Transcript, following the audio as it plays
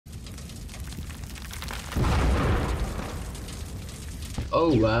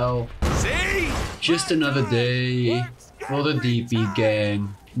Oh well. See? Just another day for the DP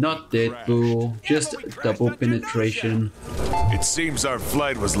gang. Not Deadpool, just double penetration. It seems our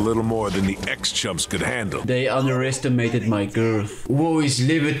flight was a little more than the X-chumps could handle. They underestimated my girth. Whoa, he's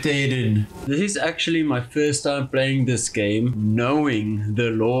levitating. This is actually my first time playing this game, knowing the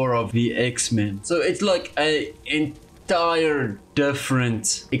lore of the X-Men. So it's like a entire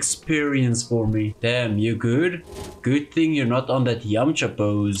different experience for me. Damn, you good? Good thing you're not on that Yamcha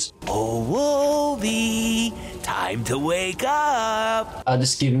pose. Oh, Wolvie, time to wake up. I'll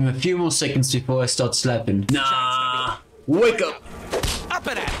just give him a few more seconds before I start slapping. Nah, wake up. Up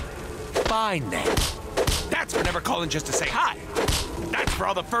and at it. Fine then. That's for never calling just to say hi. That's for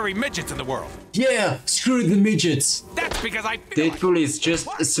all the furry midgets in the world. Yeah, screw the midgets. That's because I feel Deadpool is just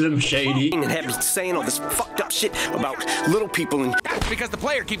a Slim Shady. And have me saying all this fucked up shit about little people and... That's because the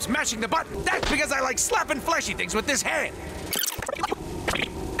player keeps mashing the button. That's because I like slapping fleshy things with this hand.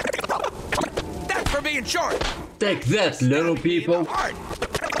 That's for being short. Take that, little people. Hard.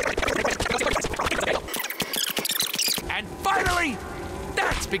 And finally,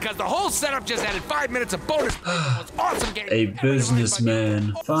 that's because the whole setup just added 5 minutes of bonus. Awesome game. A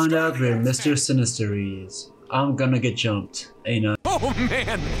businessman. Found out where Mr. Sinister is. I'm gonna get jumped, ain't I? Oh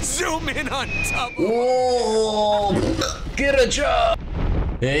man, zoom in on top. Whoa! Get a job!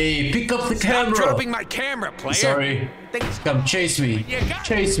 Hey, pick up the camera! Stop dropping my camera, player. Sorry. Come chase me.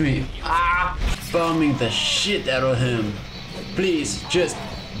 Chase me. Ah! Bombing the shit out of him. Please, just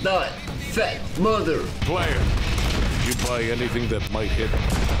die. Fat mother. Player, you buy anything that might hit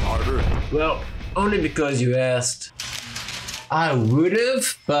harder? Well, only because you asked. I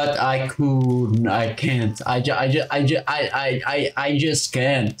would've, but I couldn't. I can't. I just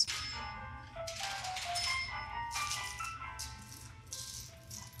can't.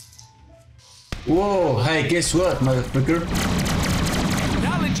 Whoa, hey, guess what, motherfucker?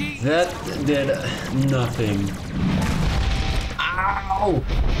 Technology. That did nothing. Ow!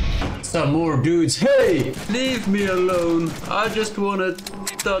 Some more dudes. Hey! Leave me alone. I just wanna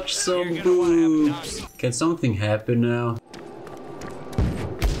touch some boobs. Can something happen now?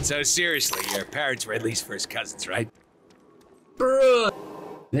 So seriously, your parents were at least first cousins, right? Bruh!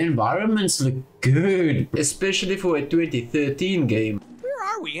 The environments look good, especially for a 2013 game. Where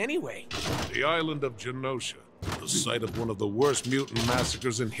are we anyway? The island of Genosha, the site of one of the worst mutant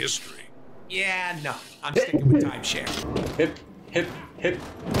massacres in history. Yeah, no. I'm sticking with timeshare. Hip, hip, hip.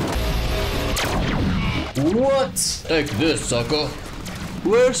 What? Take this, sucker.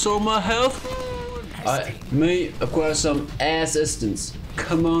 Where's all my health? I may acquire some assistance.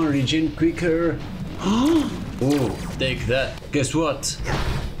 Come on, regen quicker. Oh, take that. Guess what?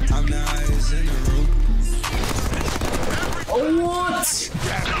 Oh, what?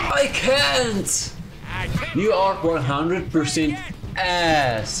 I can't. You are 100%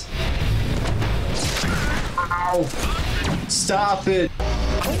 ass. Ow. Stop it.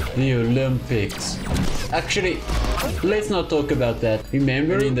 The Olympics. Actually, let's not talk about that.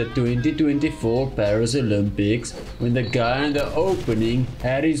 Remember in the 2024 Paris Olympics when the guy in the opening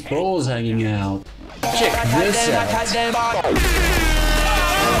had his balls hanging out? Check this out.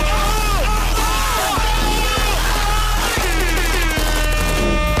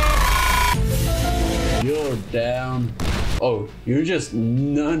 You're down. Oh, you're just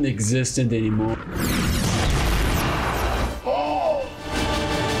non-existent anymore. Oh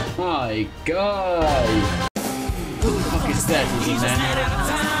my god! Who the fuck is that, man?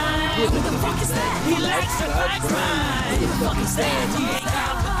 Who the fuck is that? He likes to fight crime. Who the fuck is that? He ain't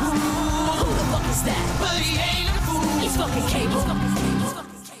got a fool. Who the fuck is that? But he ain't a fool. He's fucking Cable.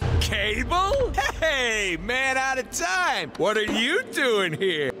 Cable? Hey, man out of time. What are you doing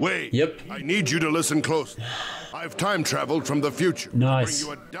here? Wait. Yep. I need you to listen close. I've time traveled from the future. Nice. To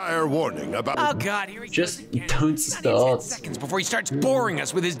bring you a dire warning about. Oh God, here he Just goes again. don't start. Seconds before he starts boring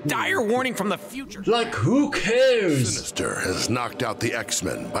us with his dire warning from the future. Like, who cares? Sinister has knocked out the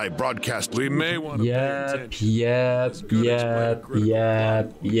X-Men by broadcast. We may want to Yep.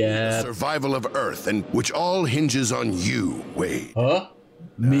 survival of Earth, and which all hinges on you, Wade. Huh?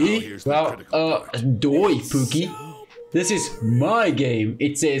 Me? here's the Well, critical part. doy, Pookie. This is my game.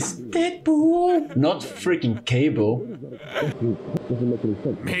 It says Deadpool, not freaking Cable.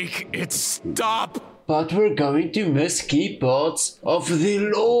 Make it stop. But we're going to miss key parts of the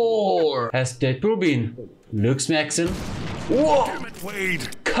lore. Has Deadpool been Lux Maxon? Whoa! Damn it, Wade!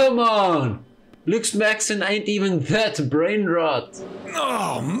 Come on! Lux Maxon ain't even that brain rot.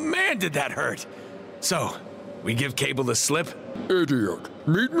 Oh man, did that hurt. So, we give Cable the slip? Idiot.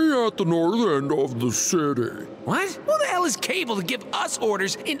 Meet me at the north end of the city. What? Who the hell is Cable to give us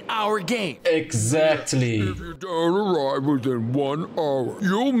orders in our game? Exactly. If you don't arrive within 1 hour,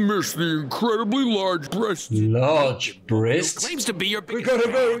 you'll miss the incredibly large breast. Large breast? Claims to be your We biggest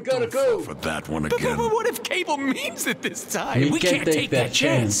gotta go, we gotta go. For that one But again. what if Cable means it this time? We can't take that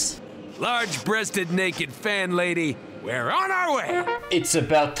chance. Large-breasted naked fan lady, we're on our way. It's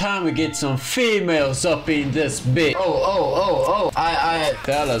about time we get some females up in this bit. Oh.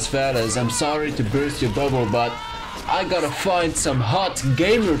 Fellas, I'm sorry to burst your bubble, but I gotta find some hot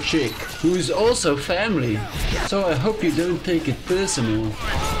gamer chick who's also family. So I hope you don't take it personal.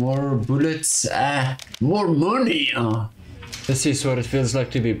 More bullets, more money. This is what it feels like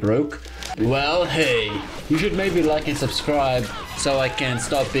to be broke. Well, hey, you should maybe like and subscribe so I can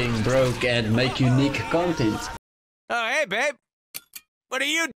stop being broke and make unique content. Oh, hey, babe. What are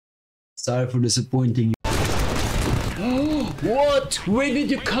you? Sorry for disappointing you. What? Where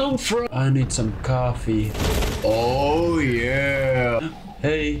did you come from? I need some coffee. Oh, yeah.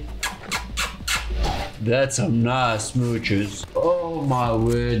 Hey. That's some nice smooches. Oh, my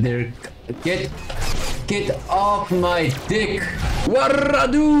word. They're... Get off my dick.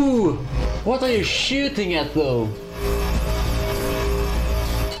 Waradu! What are you shooting at, though?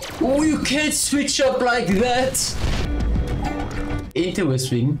 Oh, you can't switch up like that.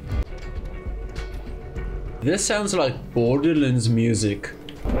 Interesting. This sounds like Borderlands music.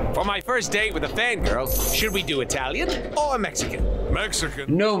 For my first date with a fangirl, should we do Italian or Mexican?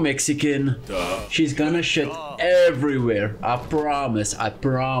 Mexican. No Mexican. Duh. She's gonna shit everywhere. I promise.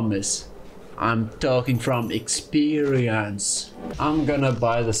 I'm talking from experience. I'm gonna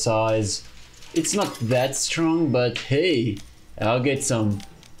buy the size. It's not that strong, but hey, I'll get some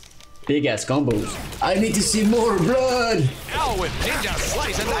big ass combos. I need to see more blood. L with ninja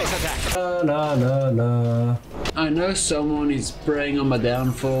slice and dice attack. La la la. I know someone is praying on my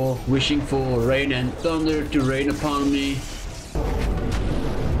downfall, wishing for rain and thunder to rain upon me.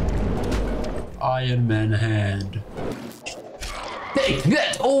 Iron Man hand. Take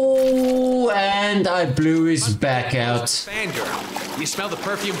that! Oh, and I blew his back out. Fangirl. You smell the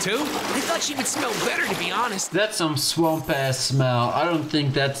perfume too? I thought she would smell better, to be honest. That's some swamp ass smell. I don't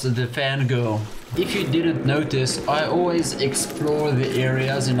think that's the fangirl. If you didn't notice, I always explore the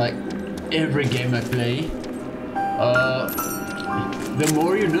areas in like every game I play. The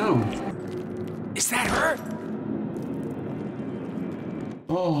more you know. Is that her?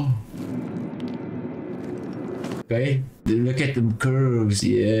 Oh. Okay, look at them curves,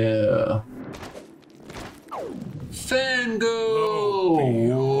 yeah. Fango!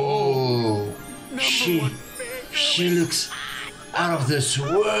 Whoa. She looks out of this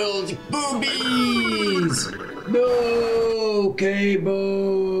world. Boobies! No, Cable.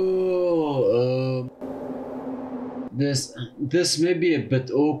 This may be a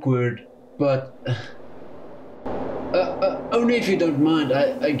bit awkward, but only if you don't mind,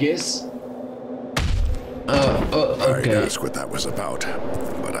 I guess. Okay. I'd ask what that was about,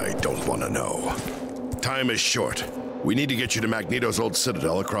 but I don't want to know. Time is short. We need to get you to Magneto's old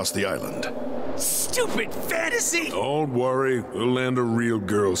citadel across the island. Stupid fantasy! Don't worry, we'll land a real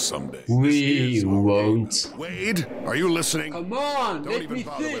girl someday. We won't. Wade, are you listening? Come on, Don't let even me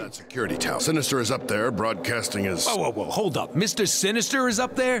bother with that think. security tower. Sinister is up there, broadcasting his... Whoa, hold up. Mr. Sinister is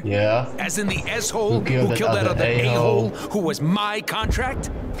up there? Yeah. As in the S-hole Who killed that that other other A-hole a-hole? who was my contract?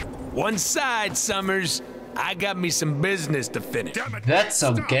 One side, Summers. I got me some business to finish. That's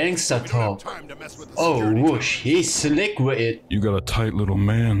some gangsta talk. Oh, whoosh, he's slick with it. You got a tight little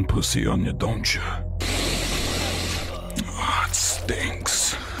man pussy on you, don't you? Oh, it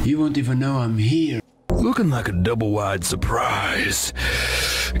stinks. You won't even know I'm here. Looking like a double-wide surprise.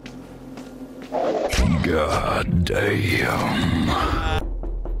 God damn.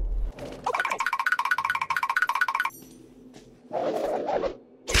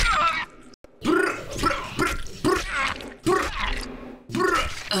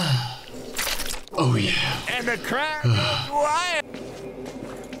 Oh yeah. And the crowd goes wild.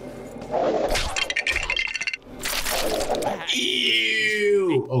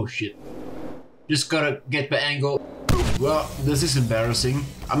 Ew. Oh shit. Just gotta get my angle. Well, this is embarrassing.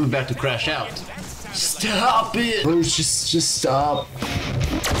 I'm about to crash out. Stop it! Oh, just stop.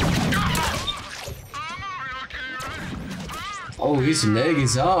 Oh, his leg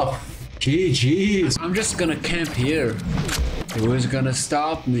is off. GG's. I'm just gonna camp here. Who is gonna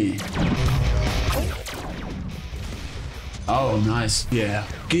stop me? Oh, nice. Yeah.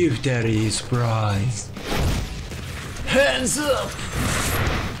 Give Daddy his prize. Hands up!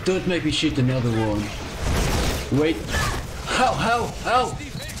 Don't make me shoot another one. Wait. How?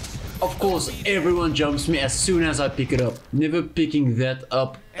 Of course, everyone jumps me as soon as I pick it up. Never picking that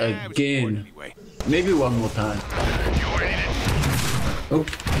up again. Maybe one more time. Oh.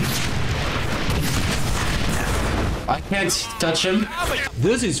 I can't touch him.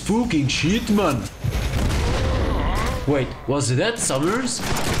 This is fucking shit, man. Wait, was that Summers?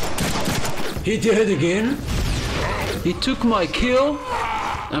 He did it again? He took my kill?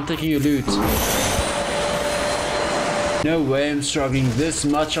 I'm taking your loot. No way I'm struggling this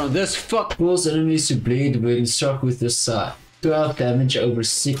much on this fuck. Pulls enemies to bleed when struck with the side. 12 damage over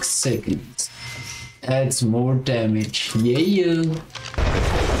 6 seconds. Adds more damage. Yeah.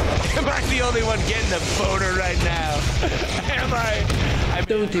 Am I the only one getting the boner right now? Am I?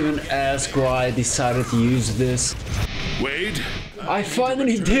 Don't even ask why I decided to use this. Wade? I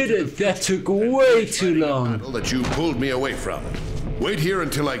finally did it! That took way too long. That you pulled me away from. Wait here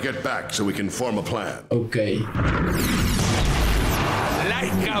until I get back so we can form a plan. Okay.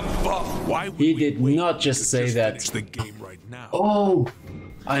 Like a ball. Why would He we did wait? not just say Just that. finish the game right now. Oh!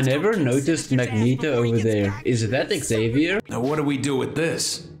 I never noticed Magneto over there. Is that Xavier? Now what do we do with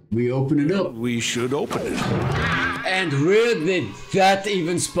this? We open it up. We should open it. And where did that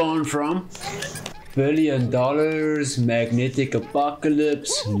even spawn from? $1 billion, magnetic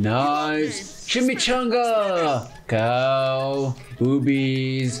apocalypse, knives, chimichanga, cow,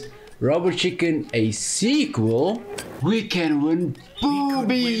 boobies, rubber chicken, a sequel? We can win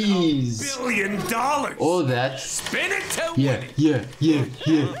boobies! $1 billion. All that. Spin it to Yeah.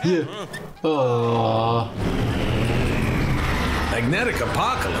 Aww. Magnetic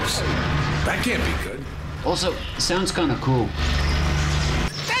apocalypse. That can't be good. Also, sounds kinda cool.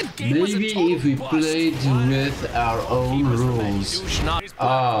 That game was a Maybe total if we bust. played with our own rules.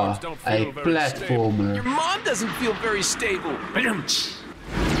 Ah, a platformer. Your mom doesn't feel very stable.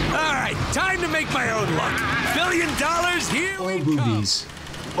 All right, time to make my own luck. $1 billion, here Or we come. boobies.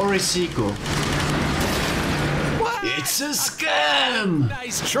 Or a sequel. What? It's a scam!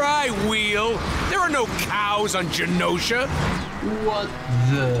 Nice try, Wheel. There are no cows on Genosha. What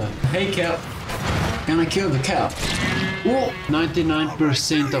the? Hey cow. Can I kill the cow? Oh,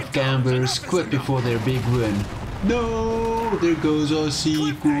 99% of gamblers quit before their big win. No, there goes our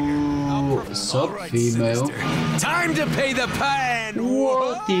sequel. Sup, female? Time to pay the pan.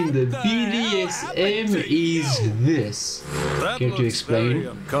 What in the BDSM is this? Care to explain?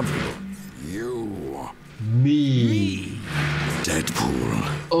 You. Me. Deadpool.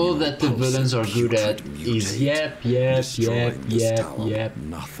 All that the villains are good at is yep.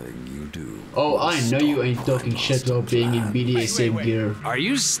 Nothing you do. Oh, I know you ain't talking shit while being in BDSM gear. Are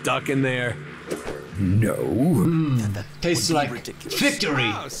you stuck in there? No. Tastes like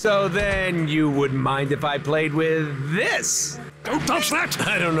victory. So then you wouldn't mind if I played with this? Don't touch that!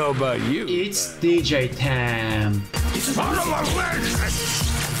 I don't know about you. It's DJ Tam.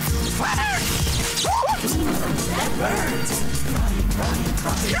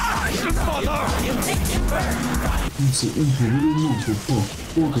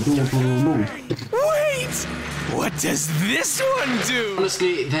 Wait! What does this one do?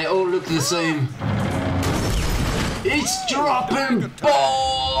 Honestly, they all look the same. It's dropping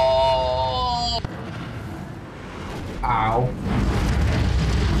ball! Ow.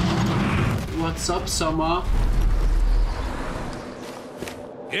 What's up, Summer?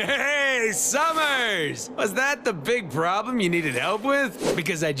 Hey, Summers! Was that the big problem you needed help with?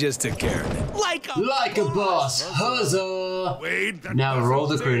 Because I just took care of it. Like a boss, huzzah! Wade, that Now wasn't roll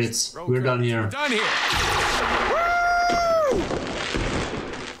the serious. credits. We're done here. Done here.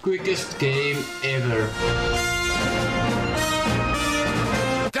 Quickest game ever.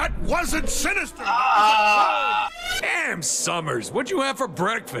 That wasn't sinister. Damn, Summers, what'd you have for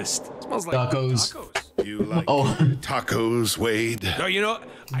breakfast? Smells like Tacos. You like Oh, tacos, Wade? No, you know,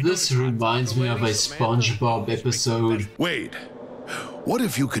 this reminds me of a SpongeBob episode. Wade, what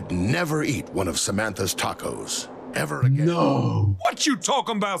if you could never eat one of Samantha's tacos? Ever again? No. what you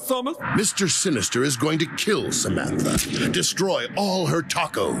talking about, Summers? Mr. Sinister is going to kill Samantha, destroy all her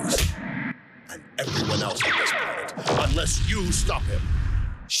tacos, and everyone else on this planet, unless you stop him.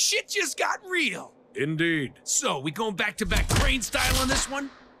 Shit just got real. Indeed. So, we going back-to-back crane style on this one?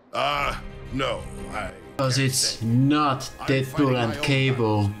 No, Because it's not Deadpool and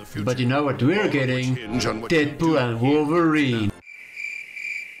Cable. But you know what we're getting? Deadpool and Wolverine.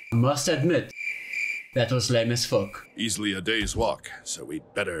 Must admit, that was lame as fuck. Easily a day's walk, so we'd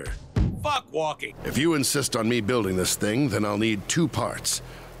better... Fuck walking. If you insist on me building this thing, then I'll need 2 parts.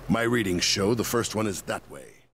 My readings show the first one is that way.